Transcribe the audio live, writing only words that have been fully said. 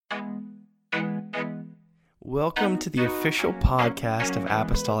Welcome to the official podcast of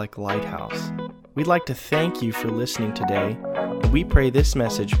Apostolic Lighthouse. We'd like to thank you for listening today, and we pray this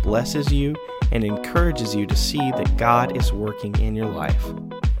message blesses you and encourages you to see that God is working in your life.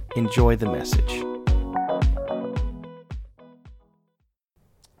 Enjoy the message.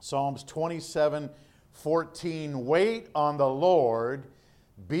 Psalms 27:14, wait on the Lord,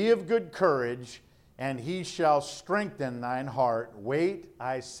 be of good courage, and he shall strengthen thine heart. Wait,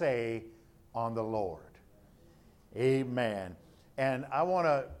 I say, on the Lord. Amen. And I want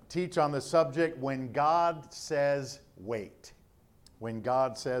to teach on the subject, when God says wait. When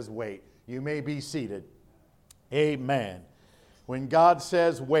God says wait. You may be seated. Amen. When God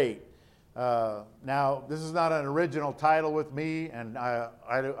says wait. Now, this is not an original title with me, and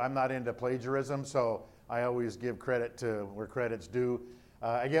I'm not into plagiarism, so I always give credit to where credit's due.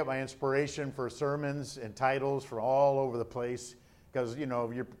 I get my inspiration for sermons and titles from all over the place, because, you know,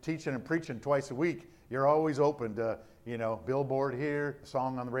 if you're teaching and preaching twice a week, you're always open to, billboard here,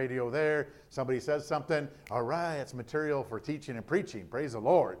 song on the radio there. Somebody says something, all right, it's material for teaching and preaching. Praise the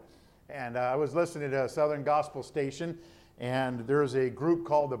Lord. And I was listening to a Southern Gospel station, and there's a group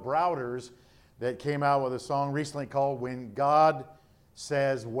called the Browders that came out with a song recently called When God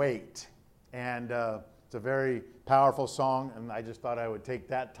Says Wait. And it's a very powerful song, and I just thought I would take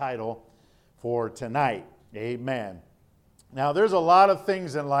that title for tonight. Amen. Now, there's a lot of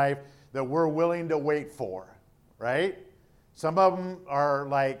things in life that we're willing to wait for, right? Some of them are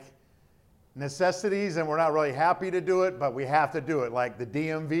like necessities and we're not really happy to do it, but we have to do it, like the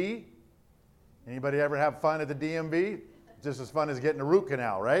DMV. Anybody ever have fun at the DMV? Just as fun as getting a root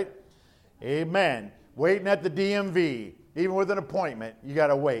canal, right? Amen. Waiting at the DMV, even with an appointment, you got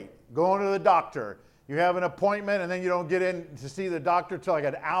to wait. Going to the doctor, you have an appointment and then you don't get in to see the doctor till like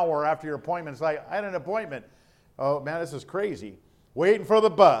an hour after your appointment. It's like, I had an appointment. Oh man, this is crazy. Waiting for the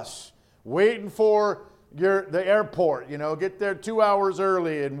bus. Waiting for the airport, get there 2 hours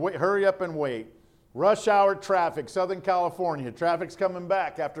early and hurry up and wait. Rush hour traffic, Southern California. Traffic's coming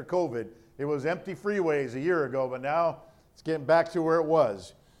back after COVID. It was empty freeways a year ago, but now it's getting back to where it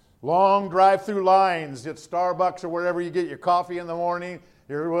was. Long drive-through lines at Starbucks or wherever you get your coffee in the morning.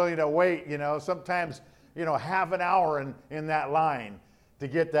 You're willing to wait, sometimes, half an hour in that line to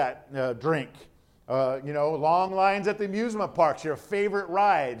get that drink. Long lines at the amusement parks, your favorite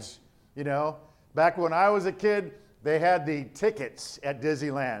rides. Back when I was a kid, they had the tickets at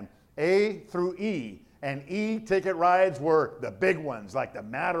Disneyland, A through E. And E ticket rides were the big ones, like the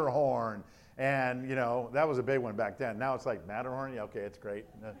Matterhorn. And, that was a big one back then. Now it's like Matterhorn, yeah, okay, it's great,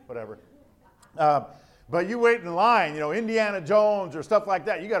 whatever. But you wait in line, Indiana Jones or stuff like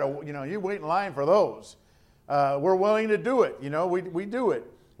that. You got to, you wait in line for those. We're willing to do it, we do it.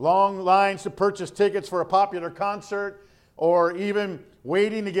 Long lines to purchase tickets for a popular concert, or even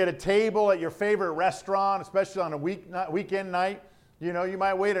waiting to get a table at your favorite restaurant, especially on a weekend night. You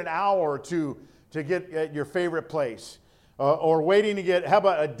might wait an hour or two to get at your favorite place. Or waiting to get, how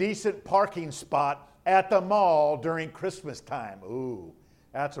about a decent parking spot at the mall during Christmas time? Ooh,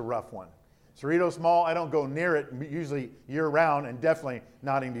 that's a rough one. Cerritos Mall, I don't go near it usually year-round, and definitely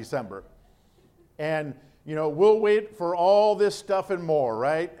not in December. And we'll wait for all this stuff and more,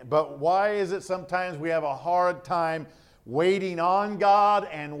 right? But why is it sometimes we have a hard time waiting on God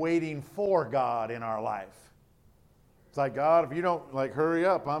and waiting for God in our life? It's like, God, if you don't hurry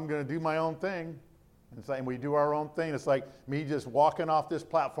up, I'm going to do my own thing. It's like, and we do our own thing. It's like me just walking off this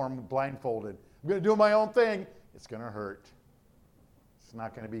platform blindfolded. I'm going to do my own thing. It's going to hurt. It's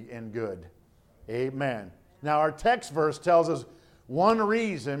not going to be end good. Amen. Now, our text verse tells us one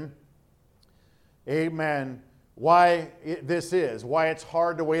reason, amen, why this is, why it's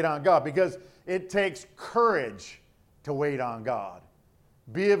hard to wait on God. Because it takes courage to wait on God.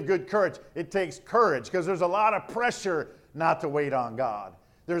 Be of good courage. It takes courage because there's a lot of pressure not to wait on God.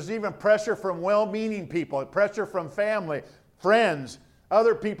 There's even pressure from well-meaning people, pressure from family, friends,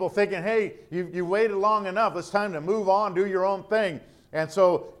 other people thinking, hey, you waited long enough. It's time to move on, do your own thing. And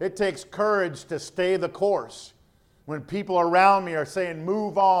so it takes courage to stay the course. When people around me are saying,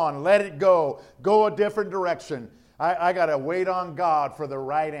 move on, let it go a different direction, I got to wait on God for the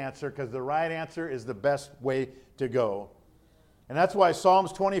right answer, because the right answer is the best way to go. And that's why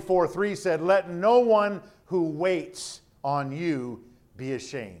Psalms 24:3 said, let no one who waits on you be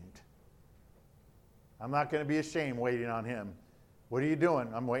ashamed. I'm not going to be ashamed waiting on him. What are you doing?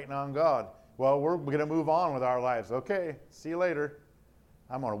 I'm waiting on God. Well, we're going to move on with our lives. Okay, see you later.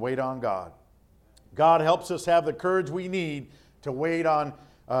 I'm going to wait on God. God helps us have the courage we need to wait on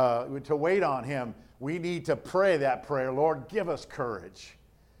him. We need to pray that prayer. Lord, give us courage.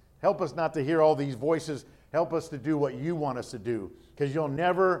 Help us not to hear all these voices. Help us to do what you want us to do, because you'll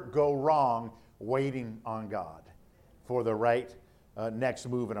never go wrong waiting on God for the right next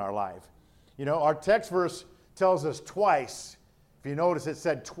move in our life. You know, our text verse tells us twice, if you notice it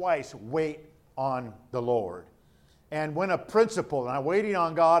said twice, wait on the Lord. And when a principle, and waiting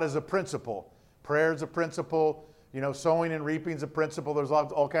on God is a principle. Prayer is a principle. You know, sowing and reaping is a principle. There's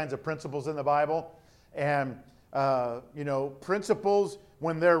all kinds of principles in the Bible. And, you know, principles,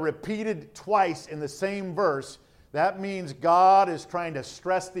 when they're repeated twice in the same verse, that means God is trying to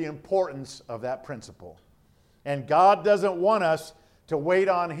stress the importance of that principle. And God doesn't want us to wait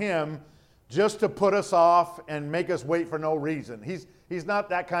on Him just to put us off and make us wait for no reason. He's not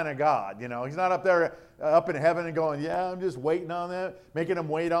that kind of God, you know. He's not up there, up in heaven and going, yeah, I'm just waiting on them, making them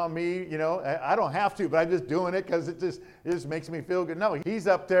wait on me, you know. I don't have to, but I'm just doing it because it just makes me feel good. No, He's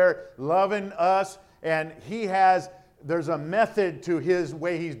up there loving us, and there's a method to His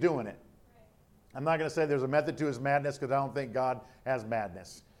way He's doing it. I'm not going to say there's a method to His madness because I don't think God has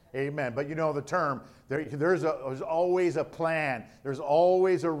madness. Amen. But you know the term, there's always a plan. There's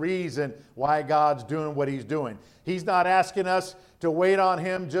always a reason why God's doing what He's doing. He's not asking us to wait on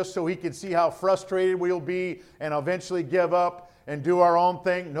Him just so He can see how frustrated we'll be and eventually give up and do our own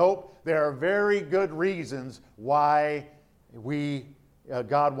thing. Nope. There are very good reasons why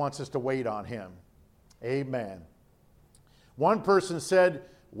God wants us to wait on Him. Amen. One person said,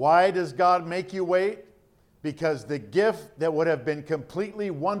 why does God make you wait? Because the gift that would have been completely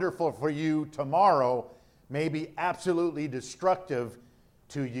wonderful for you tomorrow may be absolutely destructive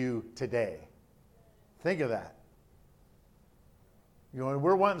to you today. Think of that. You know,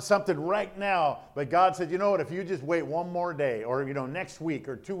 we're wanting something right now, but God said, you know what, if you just wait one more day, or, you know, next week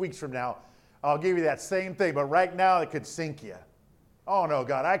or 2 weeks from now, I'll give you that same thing, but right now it could sink you. Oh no,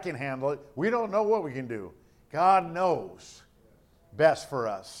 God, I can handle it. We don't know what we can do. God knows best for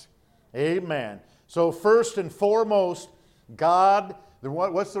us. Amen. So first and foremost, God,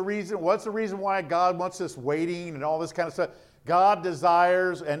 what's the reason? What's the reason why God wants us waiting and all this kind of stuff? God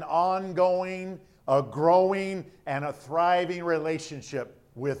desires an ongoing, a growing, and a thriving relationship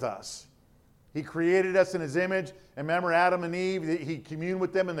with us. He created us in His image. And remember Adam and Eve, He communed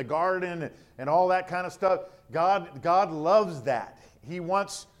with them in the garden and all that kind of stuff. God loves that. He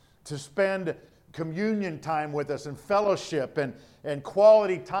wants to spend communion time with us and fellowship and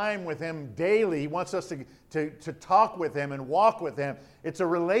quality time with Him daily. He wants us to talk with Him and walk with Him. It's a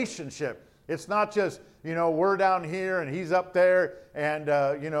relationship. It's not just, you know, we're down here and He's up there and,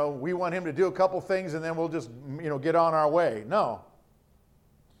 you know, we want Him to do a couple things and then we'll just, you know, get on our way. No.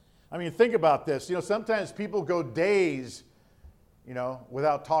 I mean, think about this. You know, sometimes people go days, you know,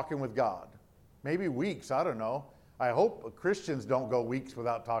 without talking with God. Maybe weeks, I don't know. I hope Christians don't go weeks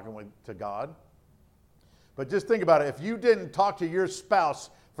without talking to God. But just think about it. If you didn't talk to your spouse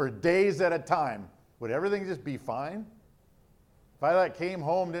for days at a time, would everything just be fine? If I came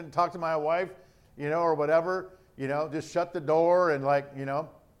home, didn't talk to my wife, you know, or whatever, you know, just shut the door and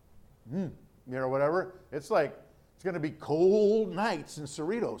whatever. It's like, it's going to be cold nights in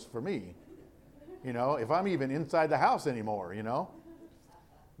Cerritos for me. You know, if I'm even inside the house anymore, you know.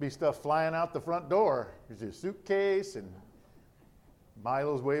 Be stuff flying out the front door. There's a suitcase and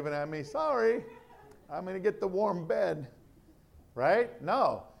Milo's waving at me, sorry. I'm going to get the warm bed, right?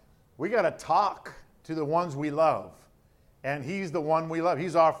 No, we got to talk to the ones we love, and He's the one we love.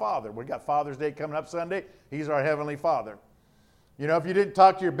 He's our Father. We got Father's Day coming up Sunday. He's our Heavenly Father. You know, if you didn't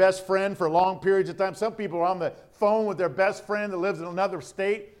talk to your best friend for long periods of time, some people are on the phone with their best friend that lives in another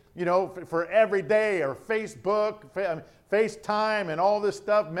state, you know, for every day, or Facebook, FaceTime and all this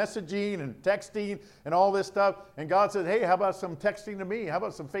stuff, messaging and texting and all this stuff. And God said, hey, how about some texting to me? How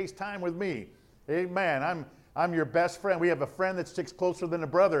about some FaceTime with me? Amen. I'm your best friend. We have a friend that sticks closer than a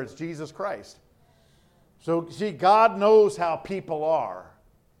brother. It's Jesus Christ. So, see, God knows how people are.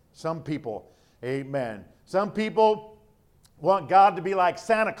 Some people, amen. Some people want God to be like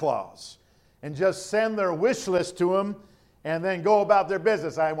Santa Claus and just send their wish list to Him and then go about their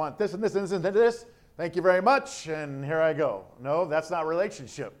business. I want this and this and this and this. Thank you very much, and here I go. No, that's not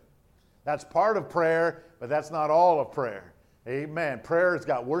relationship. That's part of prayer, but that's not all of prayer. Amen. Prayer's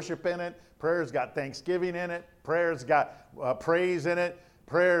got worship in it. Prayer's got thanksgiving in it. Prayer's got praise in it.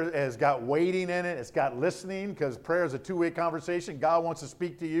 Prayer has got waiting in it. It's got listening, because prayer is a two-way conversation. God wants to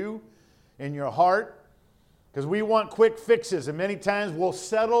speak to you in your heart, because we want quick fixes, and many times we'll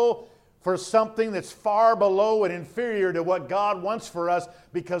settle for something that's far below and inferior to what God wants for us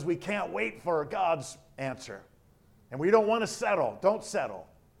because we can't wait for God's answer. And we don't want to settle. Don't settle,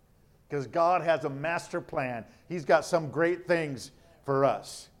 because God has a master plan. He's got some great things for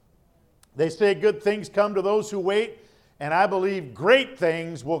us. They say good things come to those who wait, and I believe great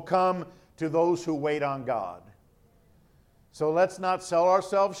things will come to those who wait on God. So let's not sell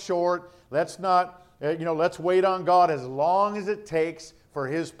ourselves short. Let's not, let's wait on God as long as it takes for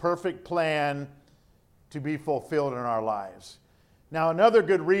His perfect plan to be fulfilled in our lives. Now, another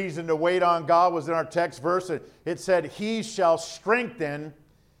good reason to wait on God was in our text verse. It said, He shall strengthen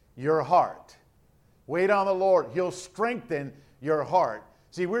your heart. Wait on the Lord. He'll strengthen your heart.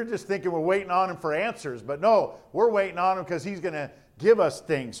 See, we're just thinking we're waiting on Him for answers, but no, we're waiting on Him because He's going to give us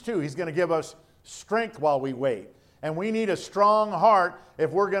things too. He's going to give us strength while we wait. And we need a strong heart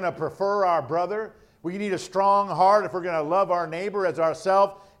if we're going to prefer our brother. We need a strong heart if we're going to love our neighbor as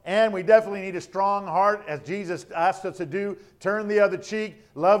ourselves. And we definitely need a strong heart, as Jesus asked us to do. Turn the other cheek,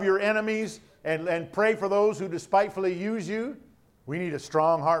 love your enemies, and pray for those who despitefully use you. We need a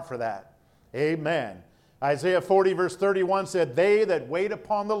strong heart for that. Amen. Isaiah 40 verse 31 said, They that wait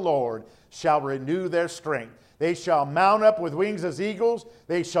upon the Lord shall renew their strength. They shall mount up with wings as eagles.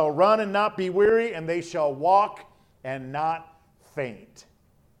 They shall run and not be weary, and they shall walk and not faint.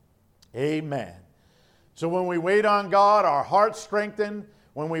 Amen. So when we wait on God, our heart's strengthened.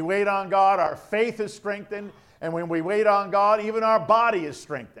 When we wait on God, our faith is strengthened. And when we wait on God, even our body is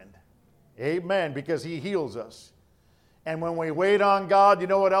strengthened. Amen, because He heals us. And when we wait on God, you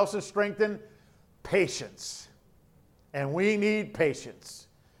know what else is strengthened? Patience. And we need patience.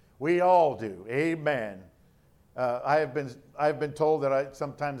 We all do. Amen. I've been told that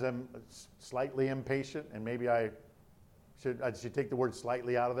sometimes I'm slightly impatient, and maybe I should take the word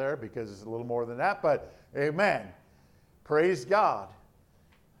slightly out of there because it's a little more than that, but amen. Praise God.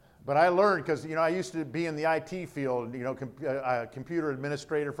 But I learned, because I used to be in the IT field, computer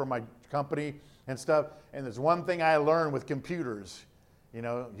administrator for my company and stuff, and there's one thing I learned with computers.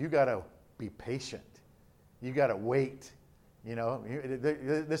 You got to be patient. You got to wait.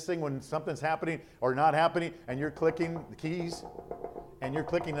 This thing, when something's happening or not happening, and you're clicking the keys and you're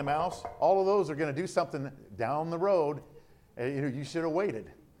clicking the mouse, all of those are going to do something down the road. You should have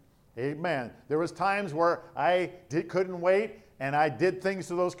waited. Amen. There was times where I couldn't wait, and I did things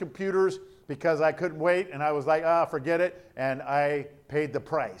to those computers because I couldn't wait, and I was like, forget it, and I paid the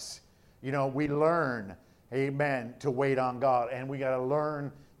price. We learn, amen, to wait on God, and we got to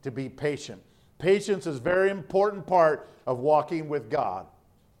learn to be patient. Patience is a very important part of walking with God,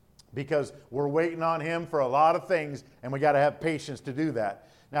 because we're waiting on Him for a lot of things, and we got to have patience to do that.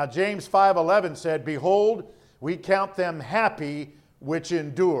 Now, James 5:11 said, Behold, we count them happy which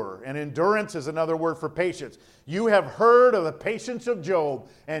endure. And endurance is another word for patience. You have heard of the patience of Job.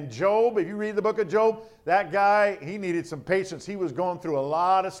 And Job, if you read the book of Job, that guy, he needed some patience. He was going through a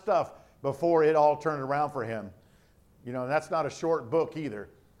lot of stuff before it all turned around for him. And that's not a short book either.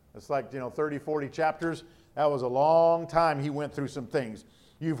 It's like, 30, 40 chapters. That was a long time he went through some things.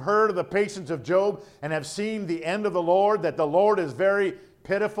 You've heard of the patience of Job and have seen the end of the Lord, that the Lord is very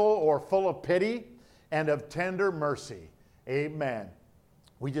pitiful or full of pity and of tender mercy. Amen.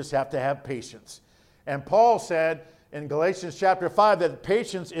 We just have to have patience. And Paul said in Galatians chapter 5 that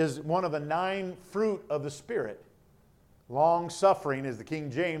patience is one of the 9 fruit of the Spirit. Long suffering is the King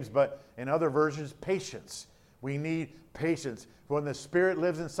James, but in other versions, patience. We need patience. When the Spirit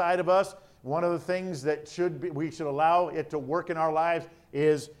lives inside of us, one of the things that we should allow it to work in our lives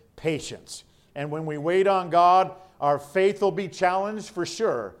is patience. And when we wait on God, our faith will be challenged for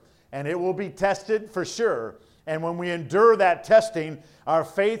sure, and it will be tested for sure. And when we endure that testing, our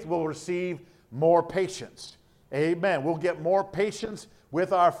faith will receive more patience. Amen. We'll get more patience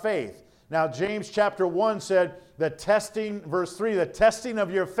with our faith. Now, James chapter 1 said, verse 3, the testing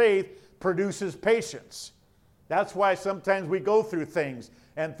of your faith produces patience. That's why sometimes we go through things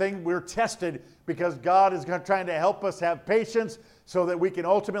and we're tested, because God is trying to help us have patience so that we can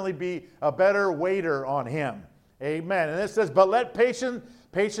ultimately be a better waiter on Him. Amen. And it says, but let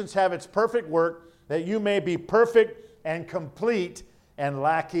patience have its perfect work, that you may be perfect and complete and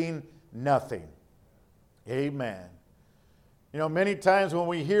lacking nothing. Amen. Many times when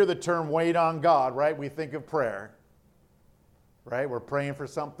we hear the term wait on God, right, we think of prayer. Right? We're praying for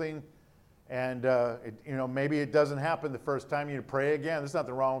something, and maybe it doesn't happen the first time. You pray again. There's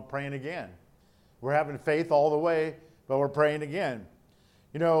nothing wrong with praying again. We're having faith all the way, but we're praying again.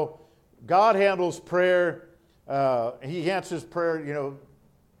 God handles prayer. He answers prayer,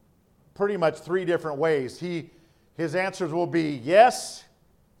 pretty much 3 different ways. His answers will be yes,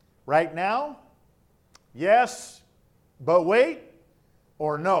 right now, yes, but wait,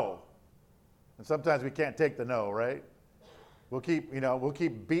 or no. And sometimes we can't take the no, right? We'll keep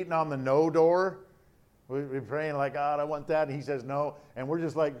beating on the no door. We're praying like, God, I want that. And He says no. And we're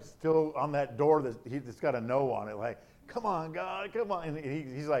just like still on that door that's got a no on it. Like, come on, God, come on. And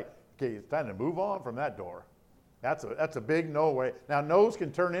He's like, okay, it's time to move on from that door. That's a big no way. Now, no's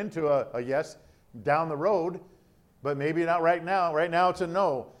can turn into a yes down the road, but maybe not right now. Right now it's a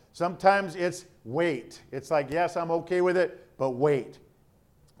no. Sometimes it's wait. It's like, yes, I'm okay with it, but wait.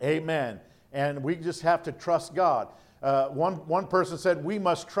 Amen. And we just have to trust God. One person said, we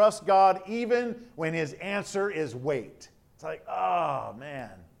must trust God even when his answer is wait. It's like, oh,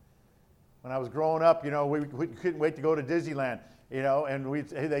 man. When I was growing up, we couldn't wait to go to Disneyland, and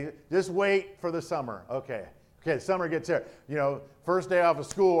they just wait for the summer. Okay, summer gets here. First day off of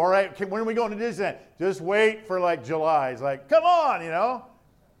school. All right, when are we going to Disneyland? Just wait for like July. It's like, come on,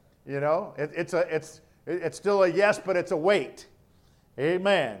 it's still a yes, but it's a wait.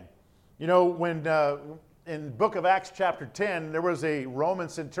 Amen. When in the book of Acts chapter 10, there was a Roman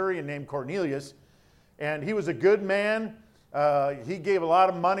centurion named Cornelius, and he was a good man. He gave a lot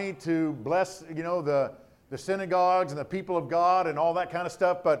of money to bless, the synagogues and the people of God and all that kind of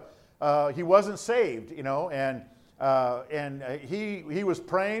stuff, but he wasn't saved, and he was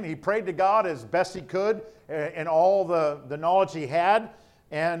praying. He prayed to God as best he could and all the knowledge he had.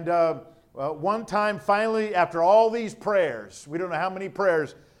 And one time, finally, after all these prayers, we don't know how many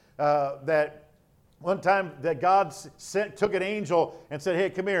prayers, one time that God took an angel and said,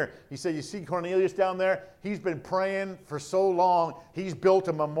 hey, come here. He said, you see Cornelius down there? He's been praying for so long. He's built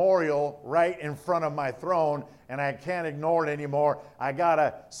a memorial right in front of my throne, and I can't ignore it anymore. I got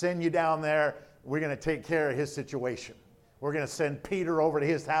to send you down there. We're going to take care of his situation. We're going to send Peter over to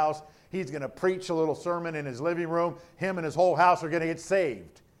his house. He's going to preach a little sermon in his living room. Him and his whole house are going to get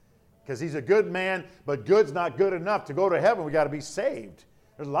saved. Because he's a good man, but good's not good enough. To go to heaven, we got to be saved.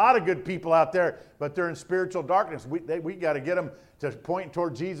 There's a lot of good people out there, but they're in spiritual darkness. We got to get them to point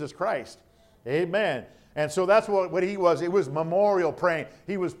toward Jesus Christ. Amen. And so that's what he was. It was memorial praying.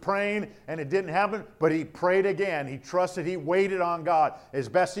 He was praying, and it didn't happen, but he prayed again. He trusted. He waited on God as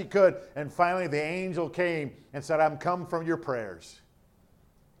best he could. And finally, the angel came and said, I'm come from your prayers.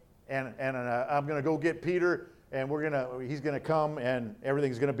 And I'm going to go get Peter, and he's going to come, and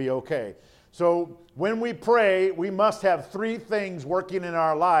everything's going to be okay. So when we pray, we must have three things working in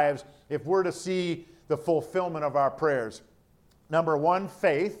our lives if we're to see the fulfillment of our prayers. Number one,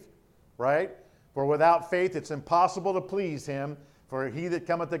 faith, right? For without faith, it's impossible to please him. For he that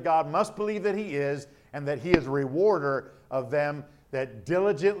cometh to God must believe that he is, and that he is a rewarder of them that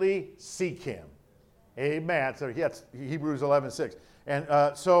diligently seek him. Amen. So that's Hebrews 11:6. And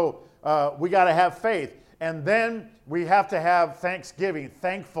so we got to have faith. And then we have to have thanksgiving,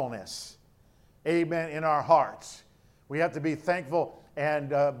 thankfulness. Amen, in our hearts. We have to be thankful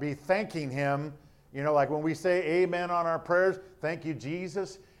and be thanking him. Like when we say amen on our prayers, thank you,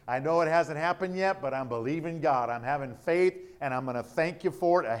 Jesus. I know it hasn't happened yet, but I'm believing God. I'm having faith, and I'm going to thank you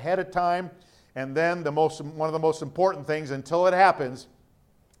for it ahead of time. And then one of the most important things until it happens,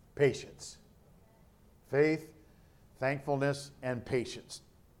 patience. Faith, thankfulness, and patience.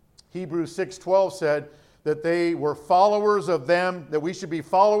 Hebrews 6:12 said that they were followers of them, that we should be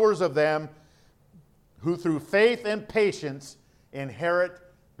followers of them who through faith and patience inherit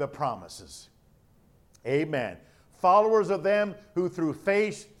the promises. Amen. Followers of them who through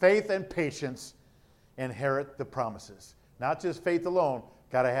faith and patience inherit the promises. Not just faith alone,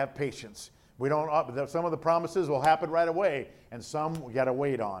 got to have patience. Some of the promises will happen right away, and some we got to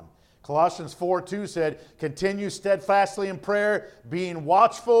wait on. Colossians 4:2 said, continue steadfastly in prayer, being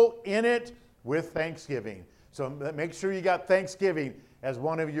watchful in it with thanksgiving. So make sure you got thanksgiving as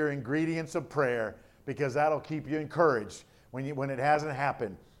one of your ingredients of prayer, because that'll keep you encouraged when it hasn't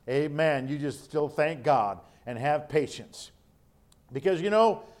happened. Amen. You just still thank God and have patience. Because,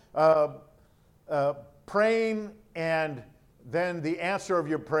 praying and then the answer of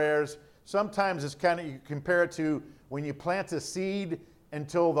your prayers, sometimes it's kind of, you compare it to when you plant a seed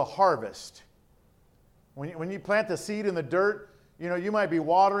until the harvest. When you plant the seed in the dirt, you might be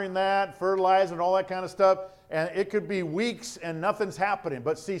watering that, fertilizing, all that kind of stuff, and it could be weeks and nothing's happening.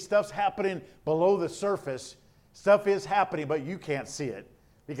 But see, stuff's happening below the surface. Stuff is happening, but you can't see it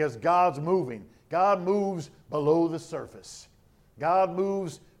because God's moving. God moves below the surface. God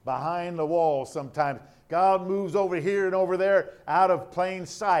moves behind the walls sometimes. God moves over here and over there out of plain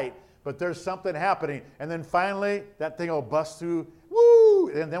sight, but there's something happening. And then finally, that thing will bust through, woo!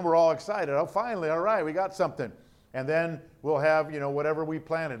 And then we're all excited. Oh, finally, all right, we got something. And then we'll have, whatever we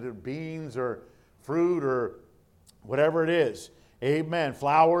planted, beans or fruit or whatever it is. Amen.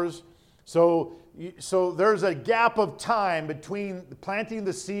 Flowers. So there's a gap of time between planting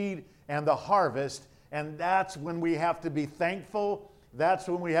the seed and the harvest, and that's when we have to be thankful. That's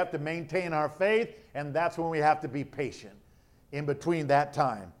when we have to maintain our faith, and that's when we have to be patient in between that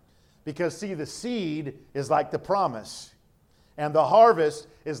time. Because, see, the seed is like the promise, and the harvest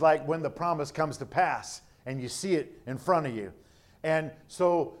is like when the promise comes to pass, and you see it in front of you. And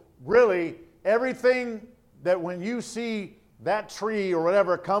so, really, everything that when you see that tree or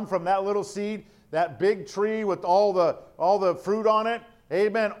whatever come from that little seed, that big tree with all the fruit on it,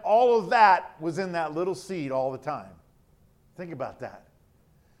 amen, all of that was in that little seed all the time. Think about that.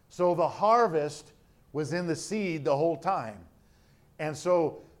 So the harvest was in the seed the whole time. And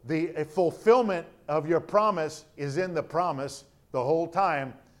so the fulfillment of your promise is in the promise the whole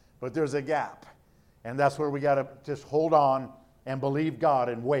time, but there's a gap. And that's where we got to just hold on and believe God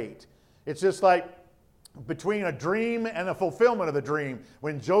and wait. It's just like between a dream and the fulfillment of the dream.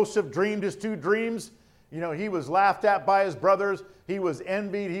 When Joseph dreamed his 2 dreams, he was laughed at by his brothers. He was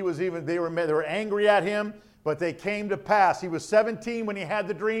envied. They were angry at him, but they came to pass. He was 17 when he had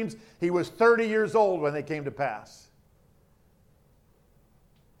the dreams. He was 30 years old when they came to pass.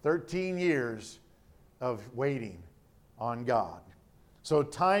 13 years of waiting on God. So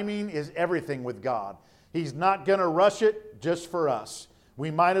timing is everything with God. He's not going to rush it just for us. We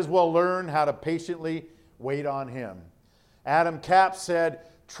might as well learn how to patiently wait on Him. Adam Capps said,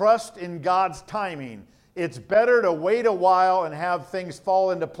 "Trust in God's timing. It's better to wait a while and have things fall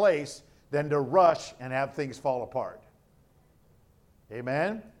into place than to rush and have things fall apart."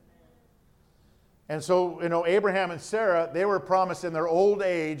 Amen? And so, Abraham and Sarah, they were promised in their old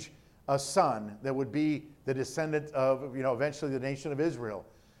age a son that would be the descendant of, eventually the nation of Israel.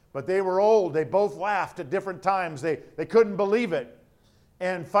 But they were old. They both laughed at different times. They couldn't believe it.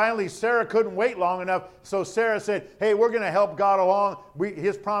 And finally, Sarah couldn't wait long enough. So Sarah said, "Hey, we're going to help God along.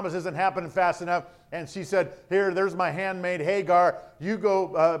 His promise isn't happening fast enough." And she said, "There's my handmaid Hagar. You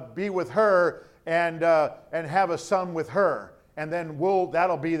go be with her and have a son with her. And then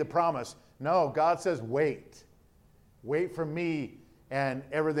that'll be the promise." No, God says, wait. Wait for me and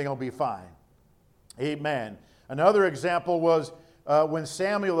everything will be fine. Amen. Another example was when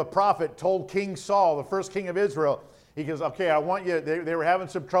Samuel the prophet told King Saul, the first king of Israel, he goes, "Okay, I want you," they were having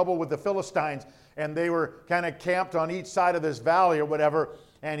some trouble with the Philistines, and they were kind of camped on each side of this valley or whatever,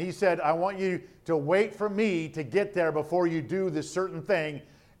 and he said, "I want you to wait for me to get there before you do this certain thing,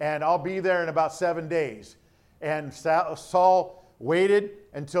 and I'll be there in about 7 days." And Saul waited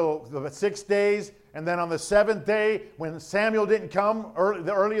until the 6 days, and then on the 7th day, when Samuel didn't come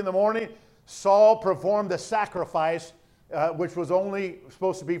early in the morning, Saul performed the sacrifice, which was only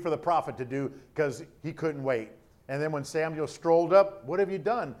supposed to be for the prophet to do because he couldn't wait. And then when Samuel strolled up, "What have you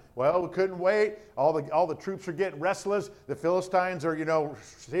done?" "Well, we couldn't wait. All the troops are getting restless. The Philistines are,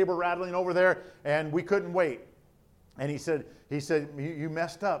 saber rattling over there, and we couldn't wait." And he said, "You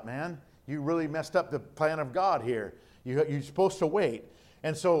messed up, man. You really messed up the plan of God here. You're supposed to wait."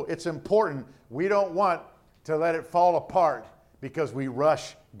 And so it's important. We don't want to let it fall apart because we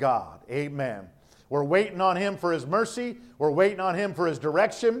rush God. Amen. We're waiting on Him for His mercy. We're waiting on Him for His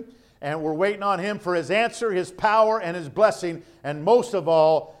direction. And we're waiting on Him for His answer, His power, and His blessing. And most of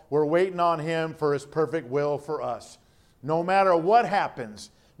all, we're waiting on Him for His perfect will for us. No matter what happens,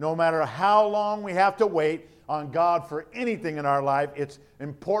 no matter how long we have to wait on God for anything in our life, it's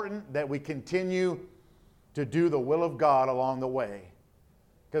important that we continue to do the will of God along the way.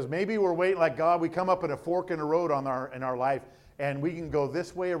 Because maybe we're waiting like God, we come up at a fork in the road in our life, and we can go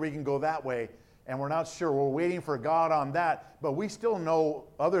this way or we can go that way. And we're not sure. We're waiting for God on that. But we still know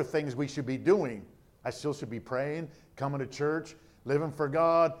other things we should be doing. I still should be praying, coming to church, living for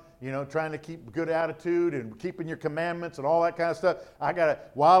God, trying to keep good attitude and keeping your commandments and all that kind of stuff.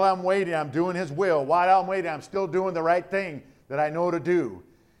 While I'm waiting, I'm doing His will. While I'm waiting, I'm still doing the right thing that I know to do.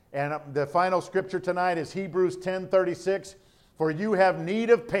 And the final scripture tonight is Hebrews 10:36. "For you have need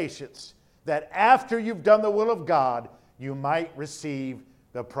of patience, that after you've done the will of God, you might receive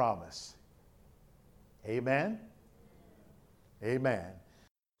the promise." Amen? Amen.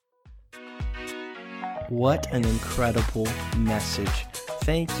 What an incredible message.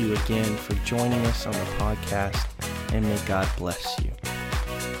 Thank you again for joining us on the podcast, and may God bless you.